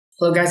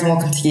Hello guys and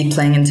welcome to Keep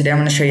Playing, and today I'm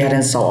going to show you how to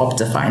install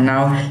OptiFine.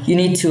 Now, you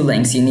need two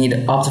links. You need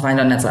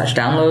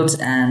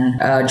optifine.net/downloads and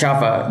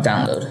Java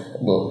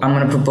download. Well, I'm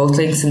going to put both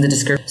links in the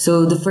description.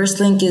 So the first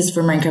link is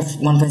for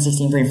Minecraft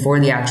 1.16.4,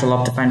 the actual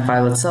OptiFine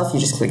file itself. You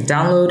just click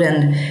download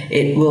and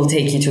it will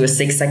take you to a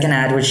 6-second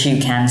ad which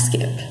you can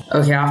skip.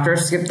 Okay, after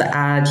skip the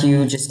ad,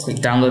 you just click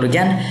download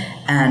again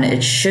and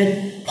it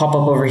should pop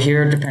up over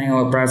here depending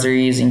on what browser you're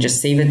using. Just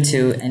save it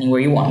to anywhere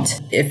you want.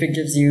 If it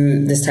gives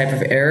you this type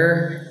of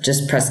error,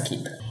 just press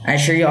keep. I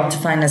assure you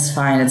OptiFine is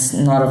fine, it's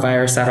not a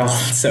virus at all,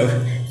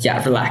 so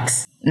yeah,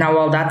 relax. Now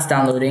while that's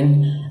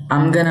downloading,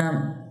 I'm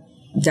gonna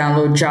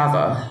download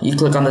Java. You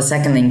click on the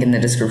second link in the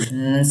description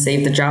and then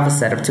save the Java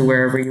setup to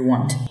wherever you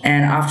want.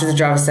 And after the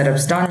Java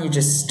setup's done, you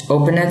just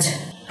open it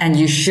and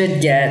you should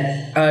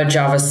get a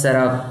Java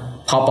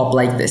setup pop up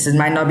like this. It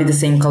might not be the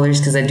same colors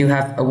because I do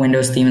have a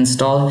Windows theme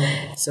installed.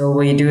 So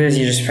what you do is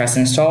you just press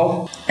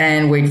install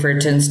and wait for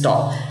it to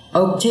install.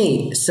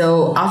 Okay,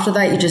 so after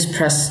that you just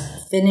press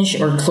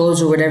finish or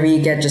close or whatever you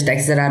get, just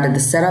exit out of the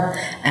setup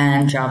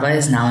and Java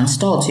is now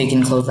installed, so you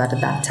can close that at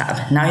that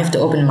tab. Now you have to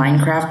open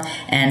Minecraft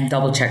and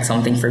double check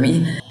something for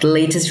me. The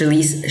latest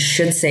release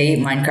should say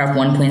Minecraft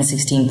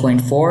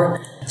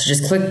 1.16.4, so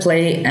just click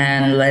play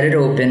and let it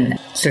open.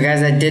 So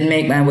guys, I did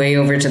make my way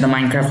over to the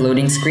Minecraft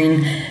loading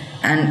screen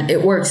and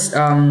it works.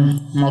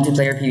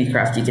 Multiplayer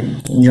PvCraft, you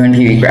can join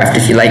PvCraft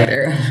if you like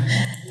there.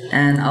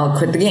 And I'll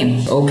quit the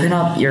game. Open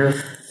up your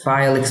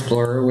File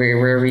Explorer,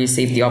 wherever you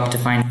save the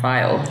OptiFine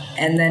file,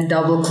 and then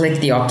double click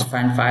the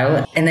OptiFine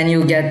file, and then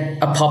you'll get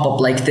a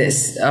pop-up like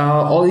this.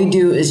 All you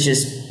do is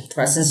just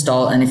press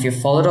install, and if you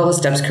followed all the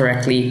steps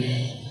correctly,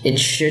 it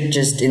should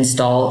just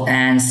install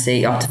and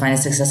say OptiFine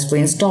is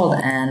successfully installed,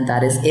 and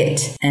that is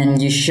it.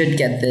 And you should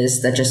get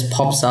this that just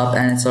pops up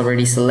and it's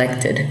already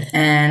selected.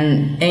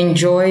 And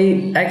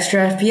enjoy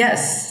extra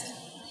FPS.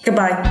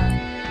 Goodbye.